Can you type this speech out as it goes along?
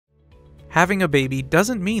Having a baby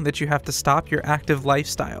doesn't mean that you have to stop your active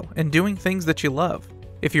lifestyle and doing things that you love.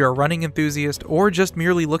 If you're a running enthusiast or just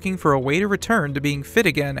merely looking for a way to return to being fit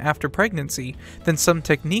again after pregnancy, then some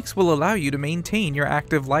techniques will allow you to maintain your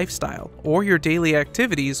active lifestyle or your daily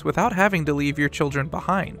activities without having to leave your children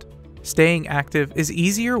behind. Staying active is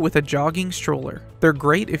easier with a jogging stroller. They're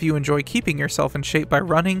great if you enjoy keeping yourself in shape by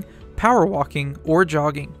running, power walking, or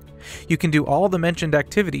jogging. You can do all the mentioned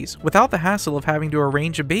activities without the hassle of having to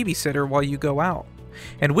arrange a babysitter while you go out.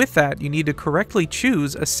 And with that, you need to correctly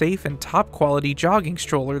choose a safe and top quality jogging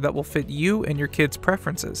stroller that will fit you and your kids'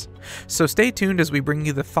 preferences. So stay tuned as we bring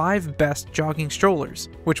you the 5 best jogging strollers,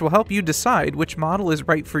 which will help you decide which model is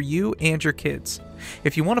right for you and your kids.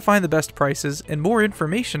 If you want to find the best prices and more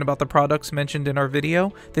information about the products mentioned in our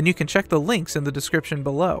video, then you can check the links in the description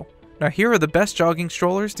below. Now here are the best jogging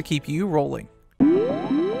strollers to keep you rolling.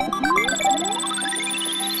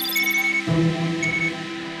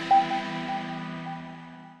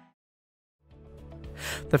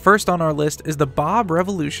 The first on our list is the Bob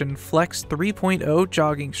Revolution Flex 3.0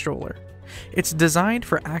 jogging stroller. It's designed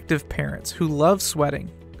for active parents who love sweating.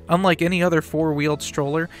 Unlike any other 4-wheeled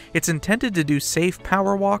stroller, it's intended to do safe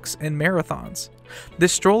power walks and marathons.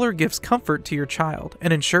 This stroller gives comfort to your child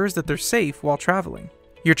and ensures that they're safe while traveling.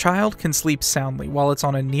 Your child can sleep soundly while it's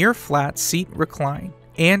on a near-flat seat recline,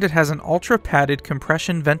 and it has an ultra-padded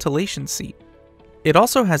compression ventilation seat. It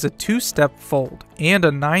also has a 2-step fold and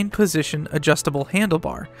a 9-position adjustable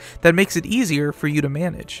handlebar that makes it easier for you to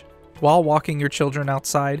manage. While walking your children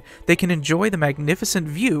outside, they can enjoy the magnificent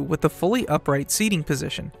view with the fully upright seating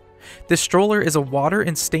position. This stroller is a water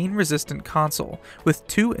and stain-resistant console with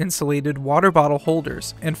 2 insulated water bottle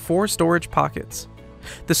holders and 4 storage pockets.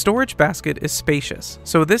 The storage basket is spacious,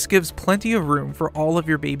 so this gives plenty of room for all of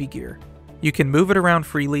your baby gear. You can move it around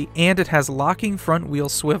freely, and it has locking front wheel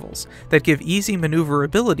swivels that give easy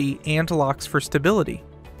maneuverability and locks for stability.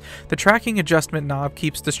 The tracking adjustment knob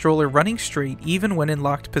keeps the stroller running straight even when in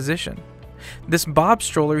locked position. This Bob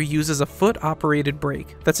stroller uses a foot-operated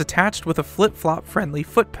brake that's attached with a flip-flop friendly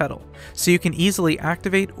foot pedal, so you can easily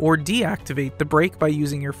activate or deactivate the brake by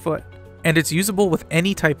using your foot. And it's usable with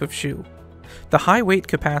any type of shoe. The high weight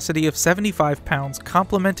capacity of 75 pounds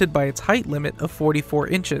complemented by its height limit of 44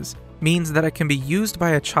 inches means that it can be used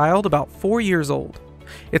by a child about 4 years old.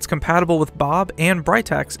 It's compatible with Bob and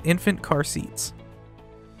Britax infant car seats.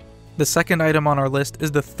 The second item on our list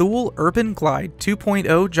is the Thule Urban Glide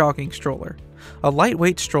 2.0 jogging stroller. A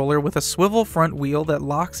lightweight stroller with a swivel front wheel that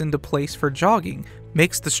locks into place for jogging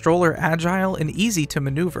makes the stroller agile and easy to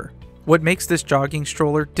maneuver. What makes this jogging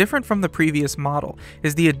stroller different from the previous model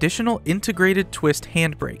is the additional integrated twist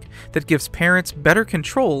handbrake that gives parents better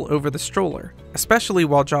control over the stroller, especially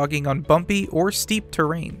while jogging on bumpy or steep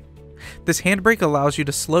terrain. This handbrake allows you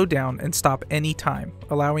to slow down and stop any time,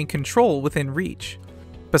 allowing control within reach.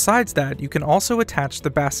 Besides that, you can also attach the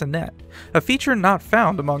bassinet, a feature not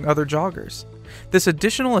found among other joggers. This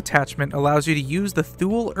additional attachment allows you to use the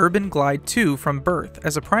Thule Urban Glide 2 from birth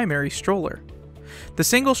as a primary stroller. The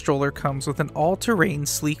single stroller comes with an all-terrain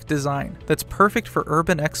sleek design that's perfect for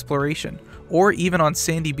urban exploration, or even on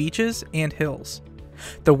sandy beaches and hills.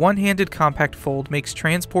 The one-handed compact fold makes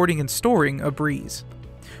transporting and storing a breeze.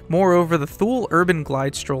 Moreover, the Thule Urban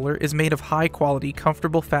Glide stroller is made of high-quality,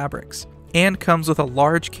 comfortable fabrics, and comes with a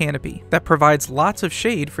large canopy that provides lots of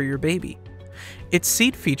shade for your baby. Its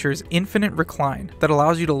seat features infinite recline that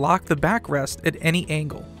allows you to lock the backrest at any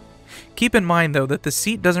angle. Keep in mind though that the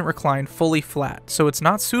seat doesn't recline fully flat, so it's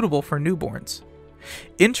not suitable for newborns.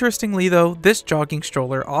 Interestingly though, this jogging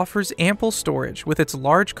stroller offers ample storage with its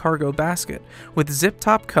large cargo basket, with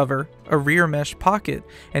zip-top cover, a rear mesh pocket,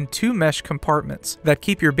 and 2 mesh compartments that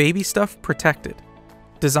keep your baby stuff protected.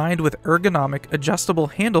 Designed with ergonomic adjustable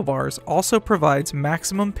handlebars also provides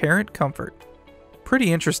maximum parent comfort.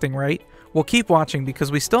 Pretty interesting, right? We'll keep watching because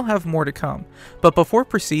we still have more to come, but before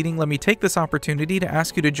proceeding, let me take this opportunity to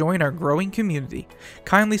ask you to join our growing community.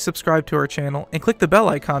 Kindly subscribe to our channel and click the bell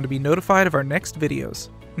icon to be notified of our next videos.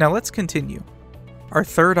 Now let's continue. Our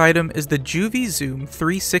third item is the Juvie Zoom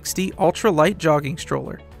 360 Ultralight Jogging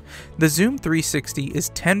Stroller. The Zoom 360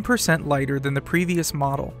 is 10% lighter than the previous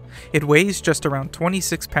model. It weighs just around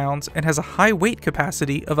 26 pounds and has a high weight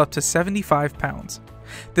capacity of up to 75 pounds.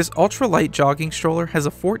 This ultralight jogging stroller has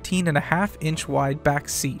a 14.5-inch wide back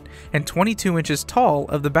seat and 22 inches tall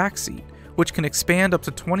of the back seat, which can expand up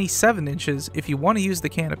to 27 inches if you want to use the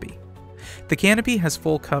canopy. The canopy has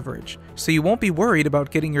full coverage, so you won't be worried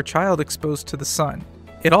about getting your child exposed to the sun.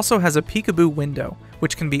 It also has a peekaboo window,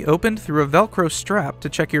 which can be opened through a Velcro strap to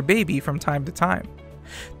check your baby from time to time.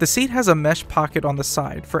 The seat has a mesh pocket on the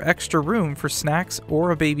side for extra room for snacks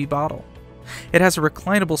or a baby bottle. It has a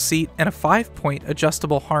reclinable seat and a 5-point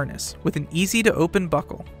adjustable harness with an easy-to-open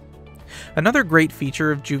buckle. Another great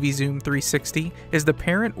feature of JuviZoom 360 is the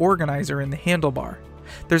parent organizer in the handlebar.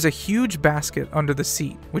 There's a huge basket under the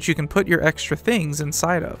seat, which you can put your extra things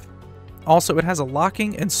inside of. Also, it has a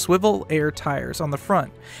locking and swivel air tires on the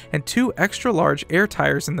front, and 2 extra-large air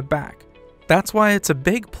tires in the back. That's why it's a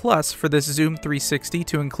big plus for this Zoom 360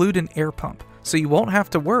 to include an air pump, so you won't have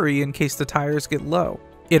to worry in case the tires get low.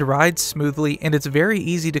 It rides smoothly and it's very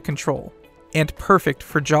easy to control, and perfect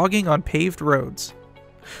for jogging on paved roads.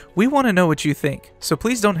 We want to know what you think, so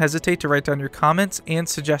please don't hesitate to write down your comments and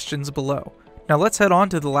suggestions below. Now let's head on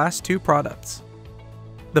to the last 2 products.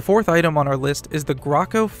 The 4th item on our list is the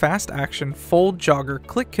Graco Fast Action Fold Jogger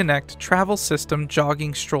Click Connect Travel System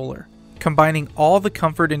Jogging Stroller. Combining all the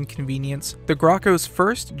comfort and convenience, the Graco's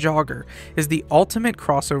first jogger is the ultimate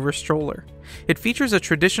crossover stroller. It features a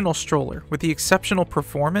traditional stroller with the exceptional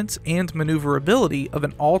performance and maneuverability of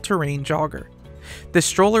an all-terrain jogger. This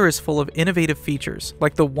stroller is full of innovative features,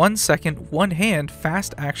 like the 1-second, one-hand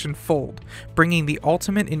fast action fold, bringing the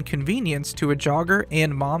ultimate inconvenience to a jogger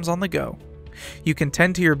and moms on the go. You can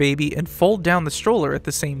tend to your baby and fold down the stroller at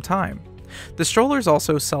the same time. The stroller is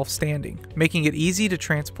also self-standing, making it easy to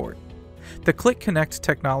transport. The Click Connect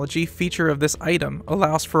technology feature of this item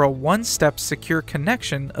allows for a one-step secure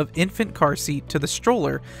connection of infant car seat to the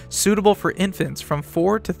stroller, suitable for infants from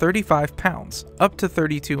 4 to 35 pounds, up to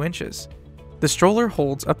 32 inches. The stroller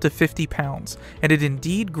holds up to 50 pounds, and it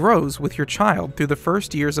indeed grows with your child through the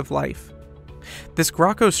first years of life. This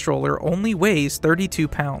Graco stroller only weighs 32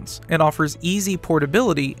 pounds and offers easy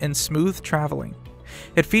portability and smooth traveling.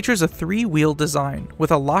 It features a 3-wheel design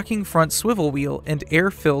with a locking front swivel wheel and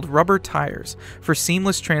air-filled rubber tires for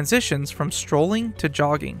seamless transitions from strolling to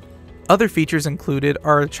jogging. Other features included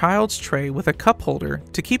are a child's tray with a cup holder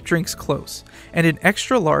to keep drinks close, and an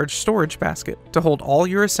extra-large storage basket to hold all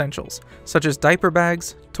your essentials, such as diaper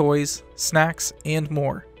bags, toys, snacks, and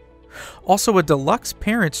more. Also a deluxe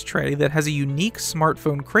parent's tray that has a unique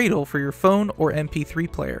smartphone cradle for your phone or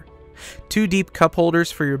MP3 player, 2 deep cup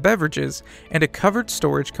holders for your beverages, and a covered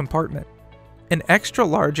storage compartment. An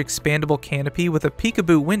extra-large expandable canopy with a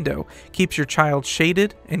peekaboo window keeps your child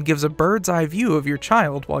shaded and gives a bird's eye view of your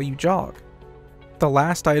child while you jog. The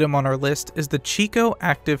last item on our list is the Chico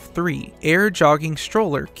Active 3 Air Jogging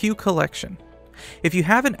Stroller Q Collection. If you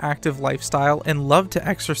have an active lifestyle and love to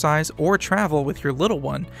exercise or travel with your little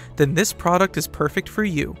one, then this product is perfect for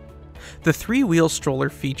you. The 3-wheel stroller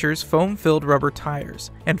features foam-filled rubber tires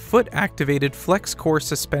and foot-activated flex-core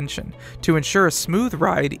suspension to ensure a smooth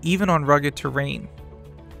ride even on rugged terrain.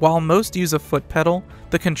 While most use a foot pedal,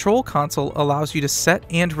 the control console allows you to set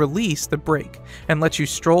and release the brake and lets you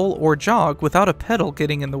stroll or jog without a pedal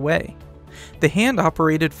getting in the way. The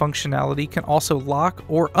hand-operated functionality can also lock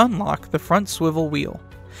or unlock the front swivel wheel.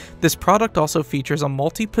 This product also features a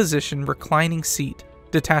multi-position reclining seat,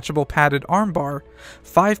 detachable padded armbar,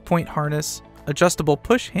 5-point harness, adjustable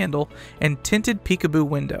push handle, and tinted peekaboo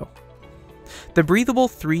window. The breathable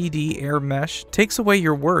 3D air mesh takes away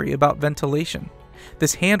your worry about ventilation.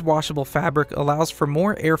 This hand-washable fabric allows for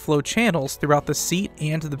more airflow channels throughout the seat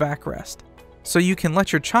and the backrest, so you can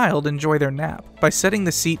let your child enjoy their nap by setting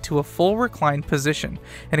the seat to a full reclined position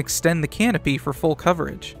and extend the canopy for full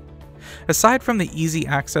coverage. Aside from the easy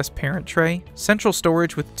access parent tray, central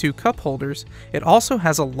storage with 2 cup holders, it also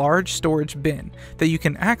has a large storage bin that you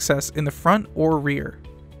can access in the front or rear.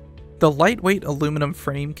 The lightweight aluminum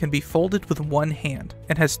frame can be folded with one hand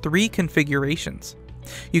and has 3 configurations.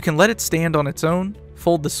 You can let it stand on its own,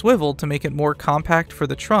 fold the swivel to make it more compact for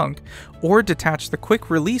the trunk, or detach the quick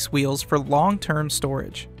release wheels for long-term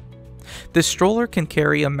storage. This stroller can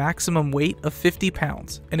carry a maximum weight of 50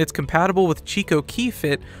 pounds, and it's compatible with Chico Key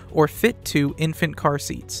Fit or Fit 2 infant car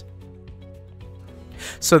seats.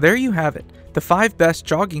 So there you have it, the 5 best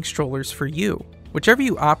jogging strollers for you. Whichever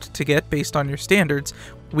you opt to get based on your standards,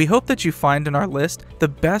 we hope that you find in our list the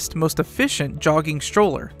best, most efficient jogging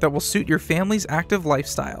stroller that will suit your family's active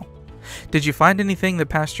lifestyle. Did you find anything that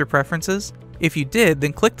passed your preferences? If you did,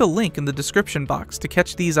 then click the link in the description box to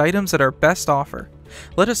catch these items at our best offer.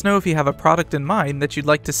 Let us know if you have a product in mind that you'd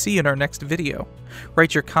like to see in our next video.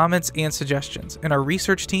 Write your comments and suggestions, and our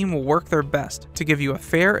research team will work their best to give you a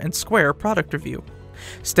fair and square product review.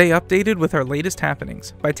 Stay updated with our latest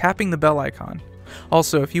happenings by tapping the bell icon.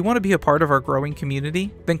 Also, if you want to be a part of our growing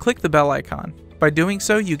community, then click the bell icon. By doing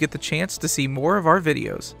so, you get the chance to see more of our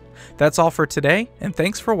videos. That's all for today, and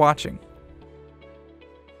thanks for watching.